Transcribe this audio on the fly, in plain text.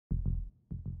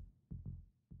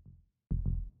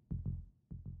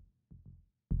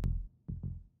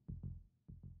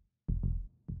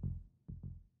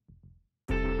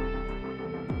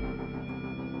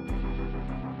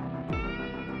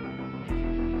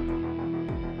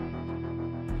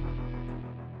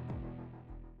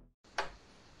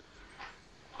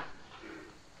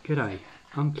G'day,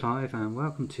 I'm Clive and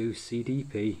welcome to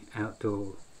CDP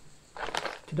Outdoor.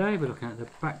 Today we're looking at the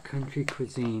backcountry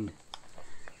cuisine.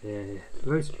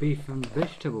 Roast beef and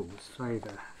vegetables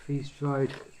flavour,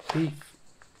 freeze-dried beef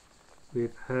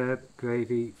with herb,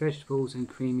 gravy, vegetables and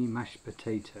creamy mashed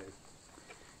potato.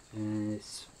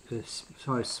 It's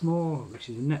size small, which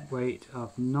is a net weight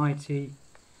of 90.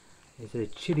 It's a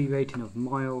chili rating of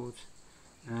mild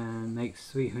and makes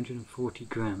 340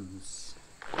 grams.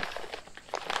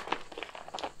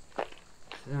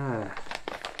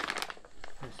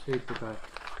 Let's read the back.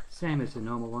 Same as the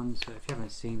normal ones, but if you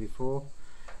haven't seen before,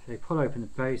 they pull open the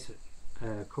base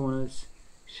corners,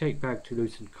 shake bag to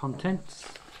loosen contents.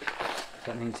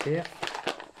 That means here.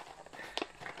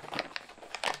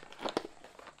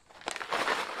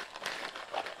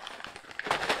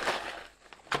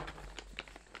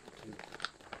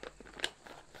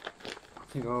 I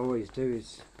think I always do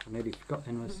is, I nearly forgot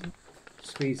then, was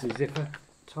squeeze the zipper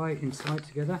tight inside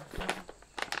together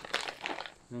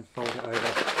and then fold it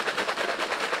over.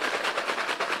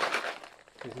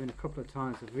 There's been a couple of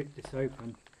times I've ripped this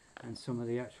open and some of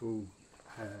the actual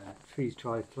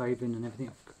freeze-dried flavouring and everything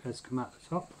has come out the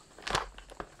top.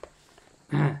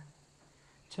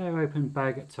 Tear open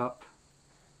bag at top,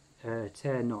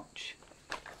 tear notch.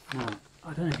 Now,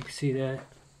 I don't know if you can see there's a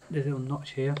little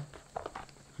notch here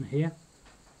and here,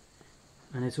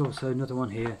 and there's also another one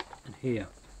here and here.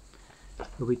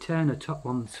 We'll be tearing the top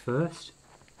ones first,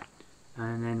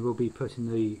 and then we'll be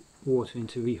putting the water in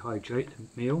to rehydrate the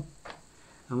meal,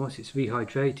 and once it's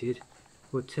rehydrated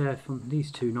we'll tear from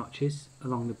these two notches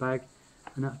along the bag,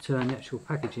 and that'll turn the actual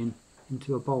packaging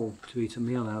into a bowl to eat a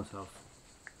meal out of.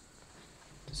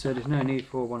 So there's no need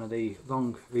for one of the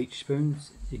long reach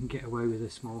spoons, you can get away with a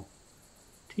small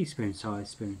teaspoon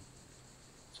size spoon.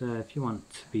 So if you want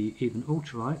to be even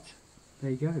ultralight,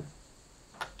 there you go.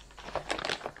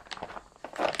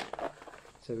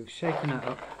 So we've shaken that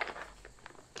up.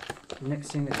 The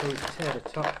next thing they do is tear the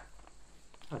top.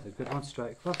 That's a good one,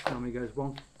 straight across, normally goes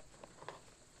one.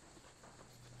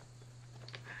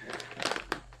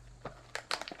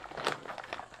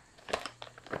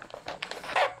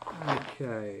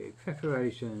 Okay,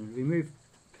 preparation. Remove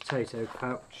potato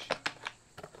pouch.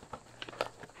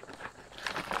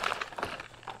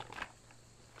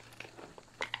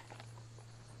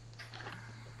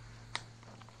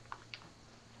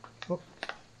 Oh,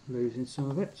 losing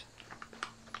some of it.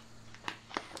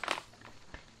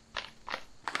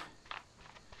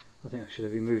 I think I should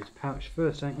have removed the pouch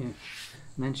first, ain't you?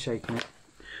 And then shaken it.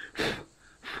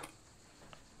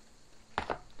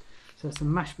 So that's a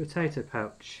mashed potato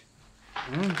pouch.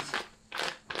 And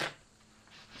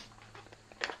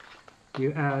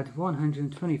you add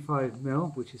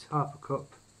 125ml, which is half a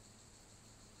cup,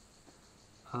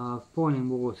 of boiling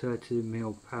water to the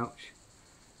meal pouch,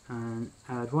 and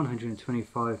add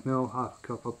 125ml, half a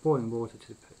cup of boiling water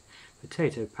to the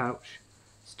potato pouch.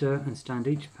 Stir and stand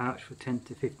each pouch for 10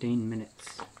 to 15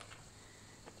 minutes.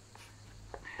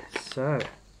 So,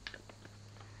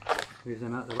 move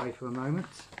them out of the way for a moment.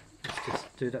 Let's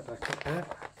just do that back up there.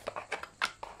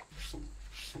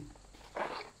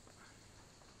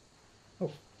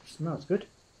 Oh, smells good.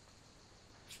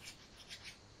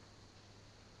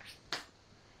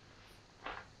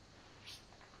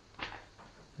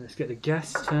 Let's get the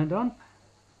gas turned on.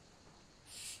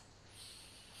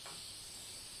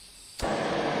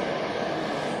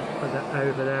 Put that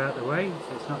over there out the way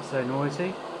so it's not so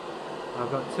noisy.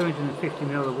 I've got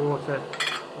 250ml of water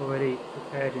already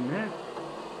prepared in there.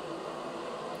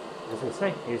 As I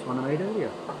say, here's one I made earlier.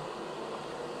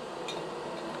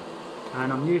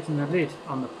 And I'm using the lid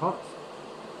on the pot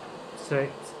so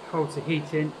it holds the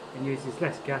heat in and uses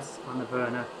less gas on the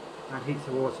burner and heats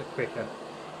the water quicker.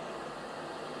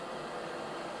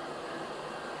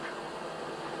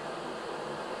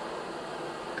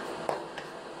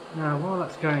 Now while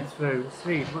that's going through, let's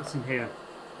read what's in here.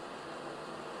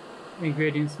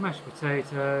 Ingredients: mashed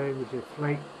potato with your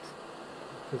flaked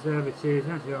preservatives,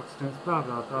 antioxidants, blah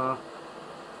blah blah.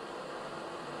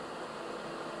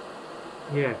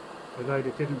 Yeah, a load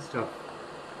of different stuff.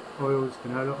 Oils,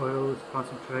 canola oils,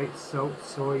 concentrates, salt,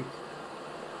 soy.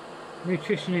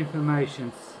 Nutrition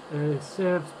information.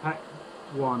 Serves pack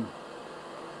 1.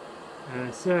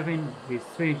 Serving is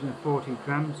 340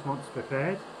 grams once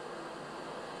prepared.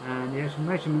 And the actual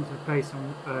measurements are based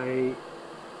on the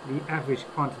average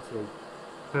quantity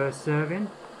per serving.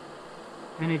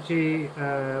 Energy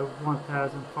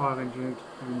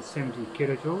 1570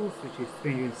 kilojoules, which is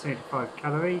 375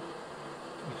 calories,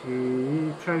 which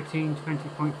is protein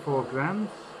 20.4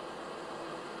 grams.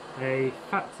 A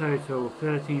fat total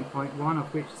 13.1,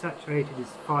 of which saturated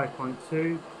is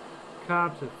 5.2,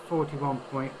 carbs are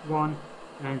 41.1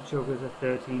 and sugars are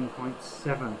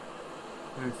 13.7,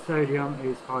 and sodium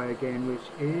is high again, which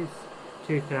is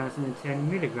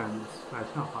 2010 milligrams. Well,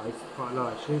 it's not high, it's quite low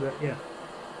actually, but yeah.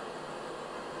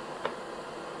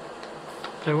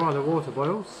 So while the water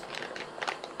boils,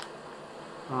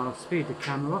 I'll speed the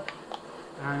camera up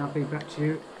and I'll be back to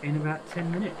you in about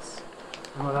 10 minutes.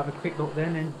 And I'll have a quick look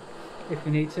then, and if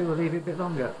we need to, we'll leave it a bit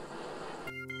longer.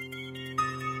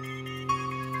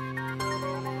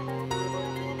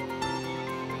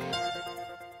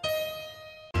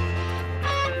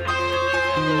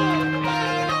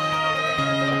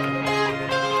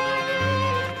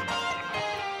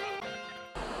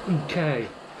 Okay,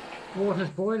 water's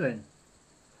boiling,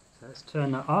 so let's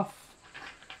turn that off.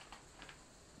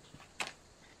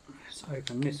 Let's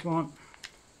open this one.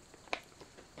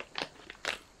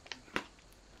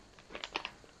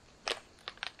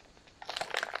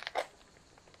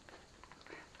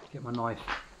 Get my knife,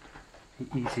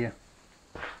 be easier.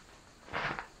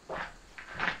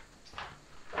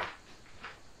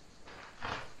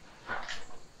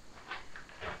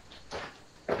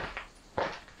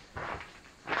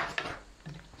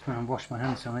 When I wash my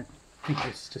hands on it, I think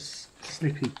it's just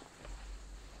slippy.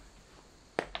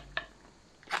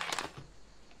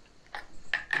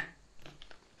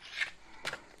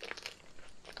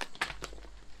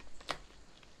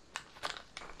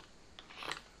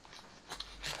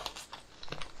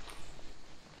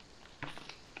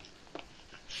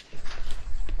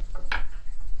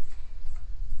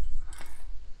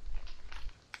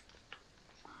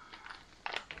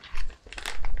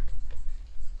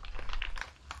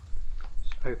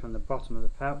 Open the bottom of the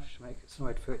pouch to make it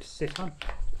somewhere for it to sit on,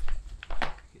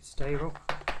 make it stable.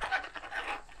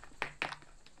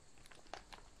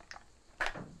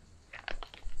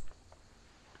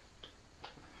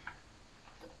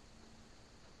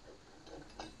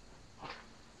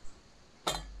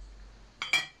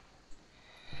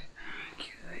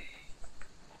 Okay.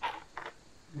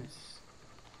 Yes.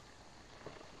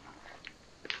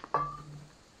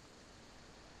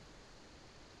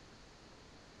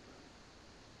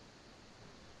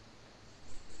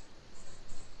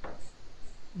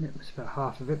 It was about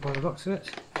half of it by the looks of it.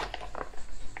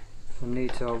 If I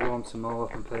need to, I'll warm some more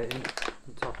up and put it in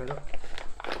and top it up.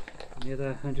 And the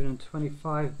other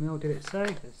 125ml, did it say?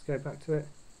 Let's go back to it.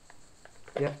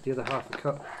 Yep, the other half a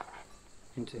cup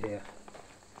into here.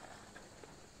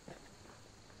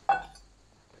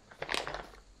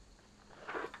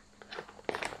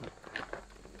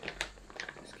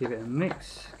 Let's give it a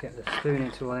mix, get the spoon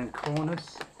into all them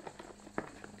corners,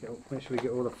 make sure we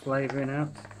get all the flavouring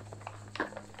out.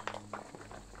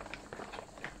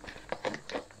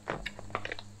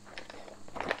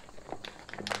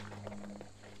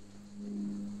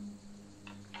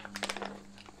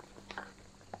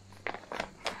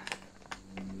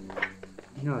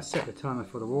 You know, I set the timer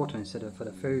for the water instead of for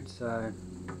the food, so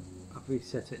I've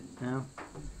reset it now.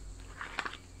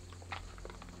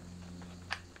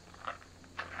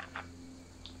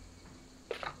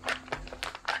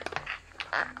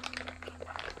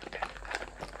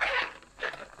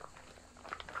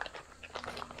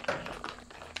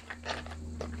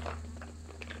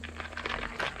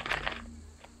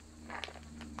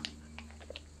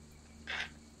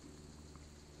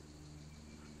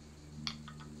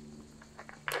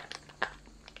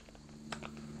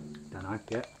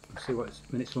 Yeah, we'll see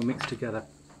when it's all mixed together.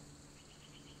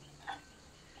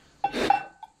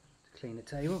 Clean the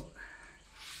table.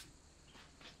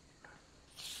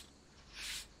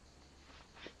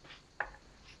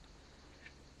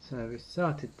 So we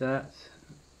started that,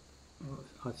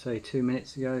 I'd say 2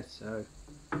 minutes ago, so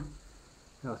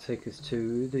that'll take us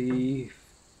to the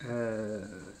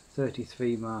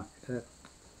 33 mark,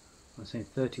 I'm saying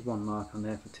 31 mark on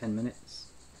there for 10 minutes.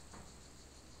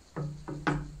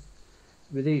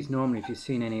 With these, normally, if you've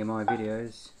seen any of my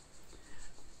videos,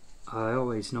 I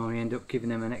always normally end up giving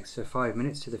them an extra 5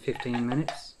 minutes to the 15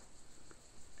 minutes,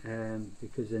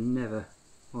 because they're never,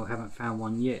 or haven't found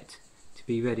one yet to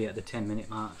be ready at the 10-minute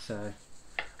mark. So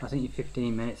I think your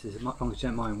 15 minutes, as long as you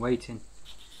don't mind waiting,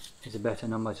 is a better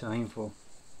number to aim for.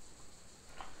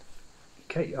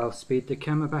 Okay, I'll speed the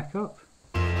camera back up.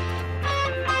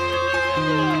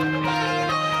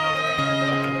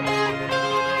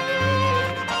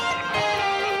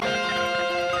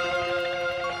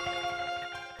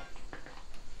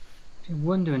 If you're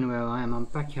wondering where I am, I'm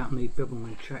back out on the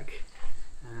Bibbleman track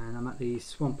and I'm at the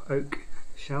Swamp Oak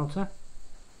shelter.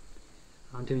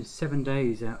 I'm doing 7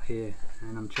 days out here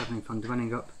and I'm travelling from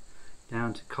Dwellingup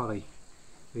down to Collie,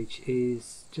 which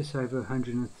is just over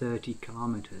 130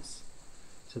 kilometres.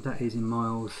 So that is in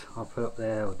miles. I'll put up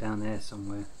there or down there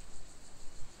somewhere.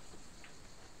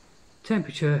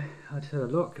 Temperature, I just had a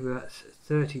look, about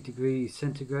 30 degrees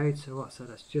centigrade, so what's that?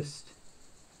 That's just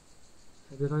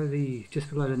below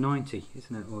the 90,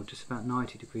 isn't it? Or just about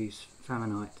 90 degrees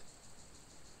Fahrenheit.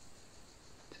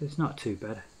 So it's not too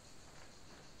bad.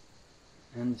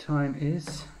 And the time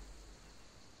is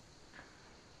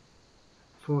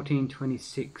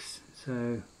 14:26,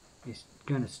 so it's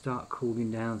going to start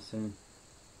cooling down soon.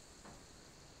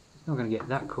 It's not going to get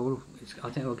that cool. I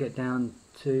think it'll get down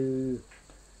to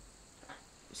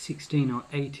 16 or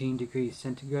 18 degrees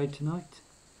centigrade tonight,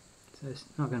 so it's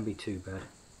not going to be too bad.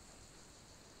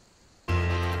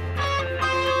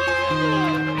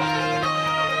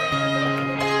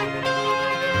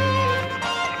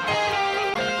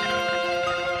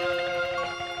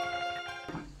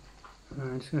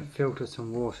 I'm just going to filter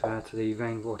some water out of the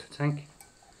rainwater tank,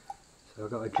 so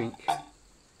I've got a drink.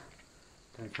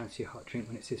 Don't fancy a hot drink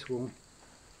when it's this warm.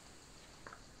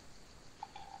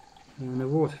 And the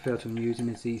water filter I'm using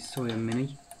is the Soya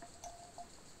Mini.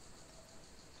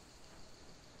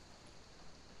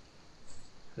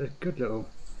 A good little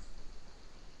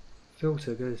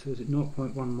filter, goes, was it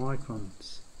 0.1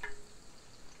 microns,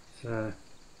 so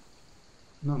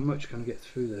not much can get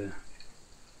through there.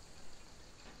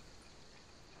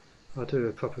 I'll do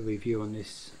a proper review on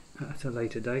this at a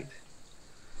later date.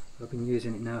 I've been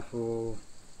using it now for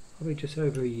probably just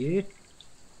over a year.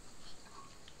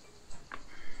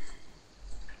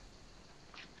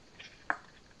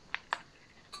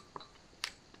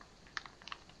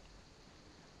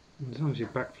 And as long as you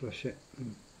backflush it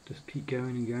and just keep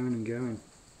going and going and going.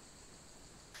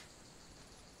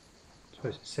 I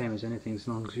suppose it's the same as anything, as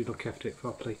long as you look after it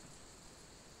properly.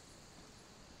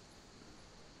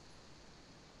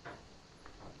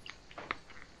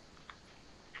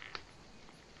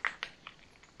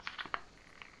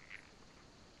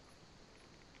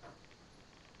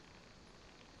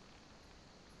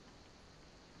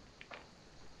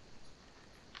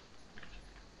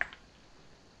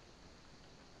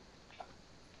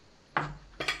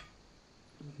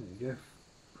 There you go.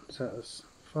 So that's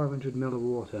 500 ml of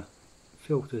water,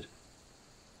 filtered.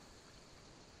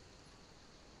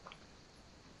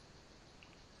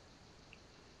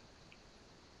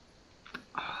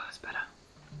 Oh, that's better.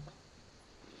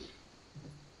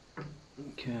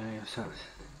 Okay, so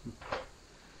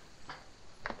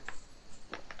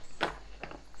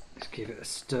let's give it a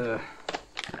stir.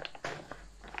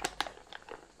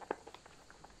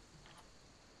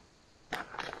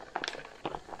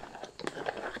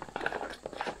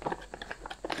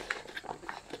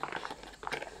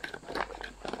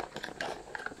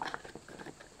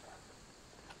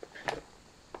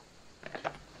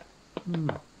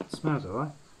 It smells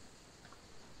alright.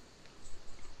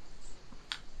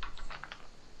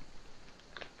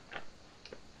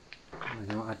 I'm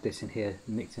going to add this in here,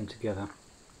 mix them together.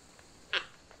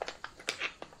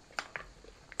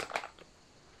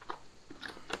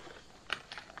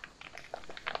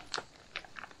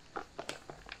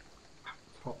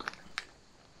 Hot.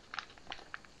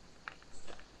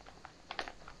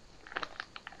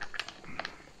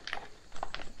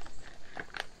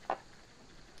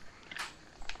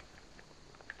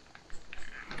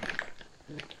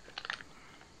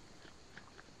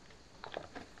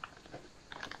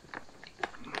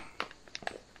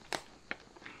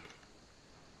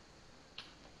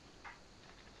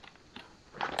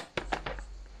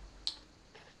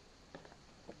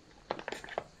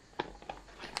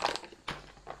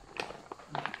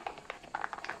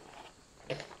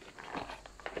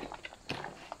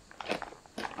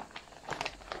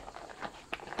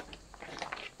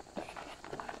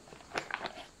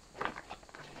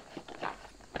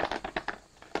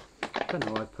 I don't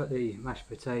know why I put the mashed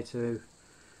potato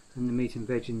and the meat and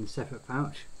veg in a separate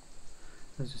pouch.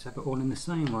 Let's just have it all in the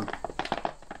same one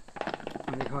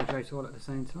and dehydrate all at the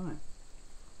same time.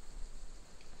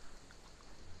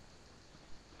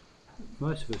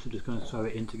 Most of us are just going to throw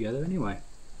it in together anyway.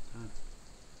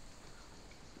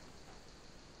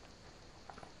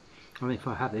 I mean, if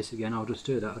I have this again, I'll just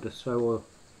do that. I'll just throw all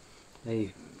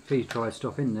the freeze-dried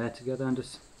stuff in there together and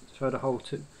just throw the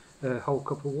whole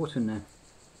cup of water in there.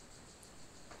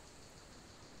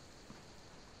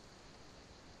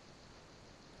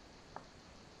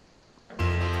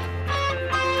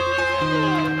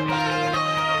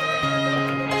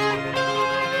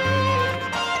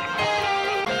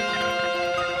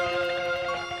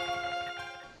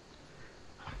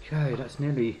 Okay, that's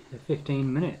nearly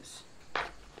 15 minutes.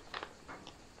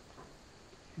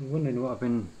 I'm wondering what I've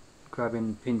been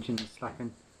grabbing, pinching,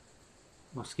 slapping.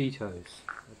 Mosquitoes.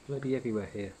 They're bloody everywhere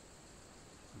here.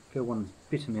 I feel one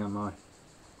bitten me on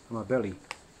my belly.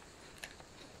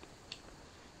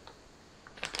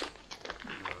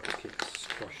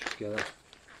 together.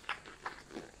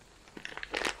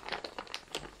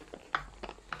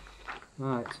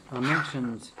 Right, I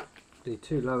mentioned the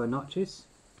two lower notches.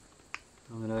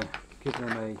 I'm going to give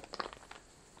them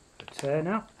a tear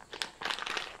now,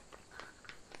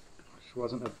 which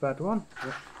wasn't a bad one.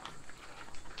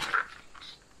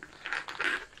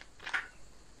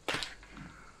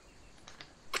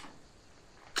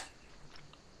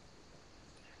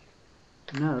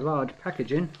 But now the large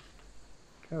packaging,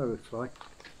 fly,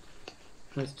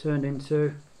 has turned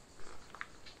into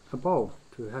a bowl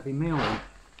to have a meal in.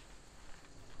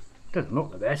 Doesn't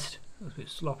look the best, it's a bit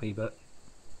sloppy, but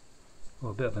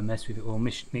well, a bit of a mess with it all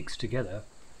mixed together.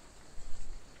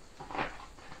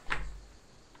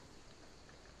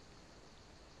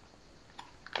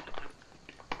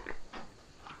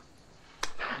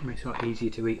 Makes it a lot easier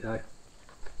to eat though.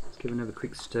 Let's give another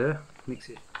quick stir, mix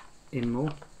it in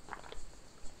more.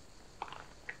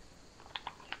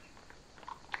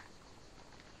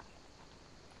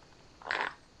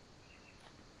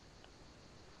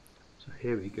 So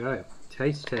here we go,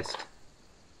 taste test.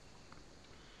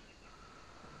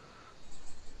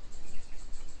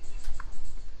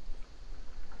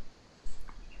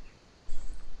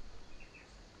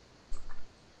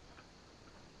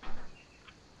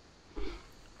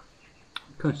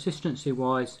 Consistency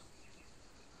wise,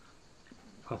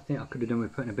 I think I could have done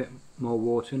with putting a bit more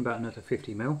water in, about another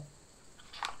 50 ml,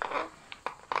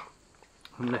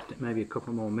 and left it maybe a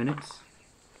couple more minutes.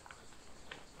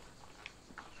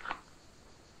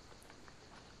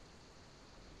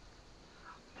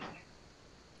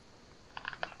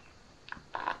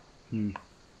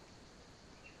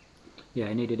 Yeah,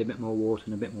 it needed a bit more water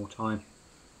and a bit more time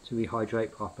to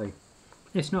rehydrate properly.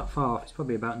 It's not far off, it's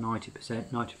probably about 90%,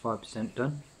 95%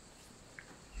 done.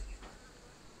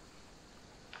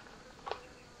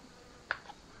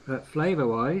 But flavour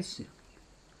wise,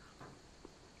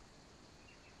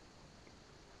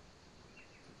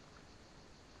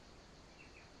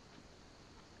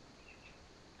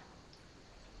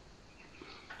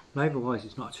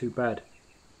 it's not too bad.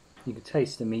 You can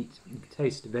taste the meat, you can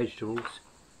taste the vegetables,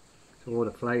 so all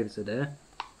the flavours are there.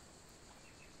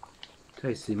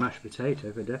 Taste the mashed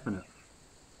potato for definite.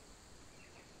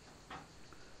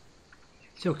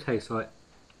 Still tastes like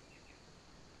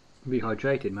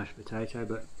rehydrated mashed potato,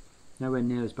 but nowhere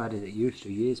near as bad as it used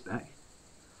to years back.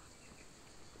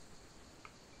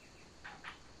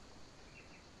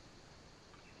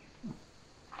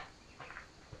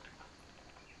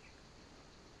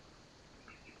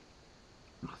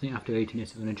 I think after eating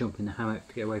this I'm going to jump in the hammock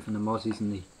to get away from the mozzies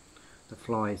and the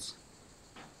flies.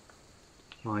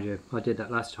 Mind you, I did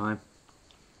that last time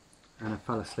and I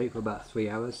fell asleep for about 3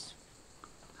 hours.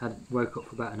 Woke up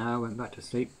for about an hour, went back to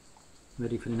sleep,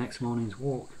 ready for the next morning's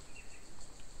walk.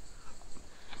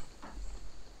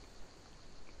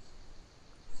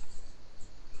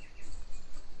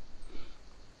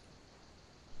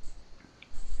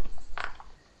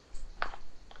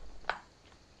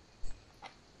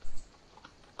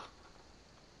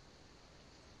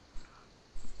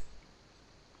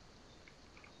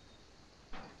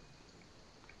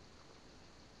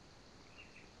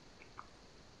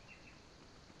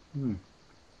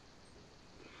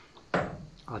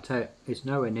 I'll tell you, it's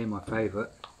nowhere near my favourite.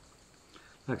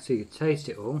 Like I say, you can taste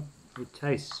it all. It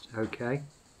tastes okay.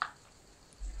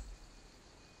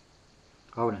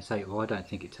 I wouldn't say, well, I don't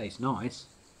think it tastes nice,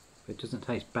 but it doesn't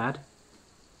taste bad.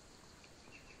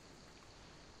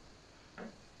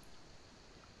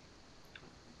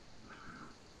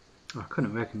 I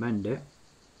couldn't recommend it.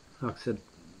 Like I said,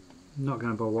 I'm not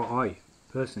going by what I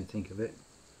personally think of it.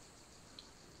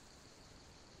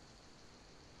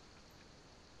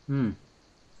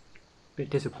 Bit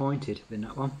disappointed in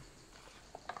that one.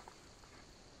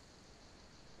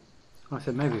 Like I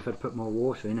said, maybe if I'd put more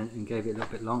water in and gave it a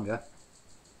little bit longer,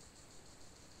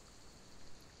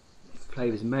 the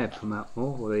flavours may have come out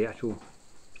more, or the actual,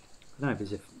 I don't know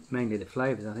if it's mainly the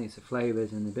flavours, I think it's the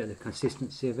flavours and a bit of the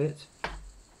consistency of it.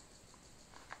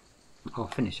 I'll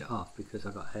finish it off because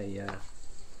I've got a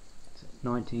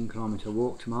 19-kilometre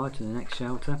walk tomorrow to the next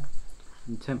shelter,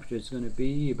 and the temperature is going to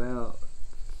be about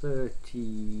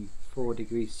 34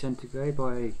 degrees centigrade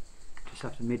by just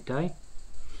after midday.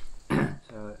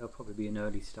 So it'll probably be an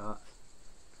early start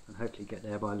and hopefully get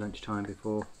there by lunchtime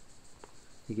before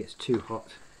it gets too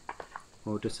hot,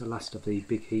 or just the last of the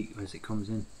big heat as it comes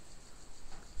in.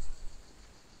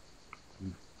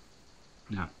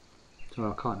 No, so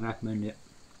I can't recommend it.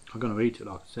 I'm going to eat it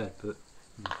like I said, but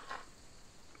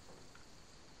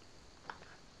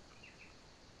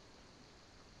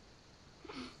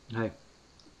hey,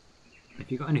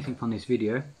 if you got anything from this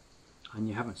video and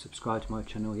you haven't subscribed to my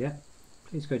channel yet,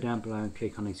 please go down below and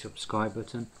click on the subscribe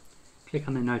button. Click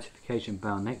on the notification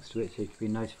bell next to it so you can be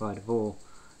notified of all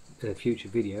future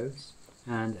videos,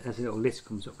 and as a little list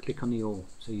comes up, click on the all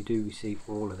so you do receive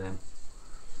all of them.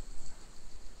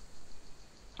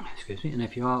 Excuse me. And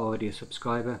if you are already a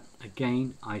subscriber,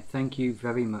 again I thank you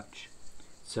very much.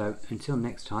 So until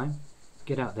next time,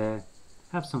 get out there,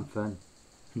 have some fun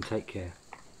and take care.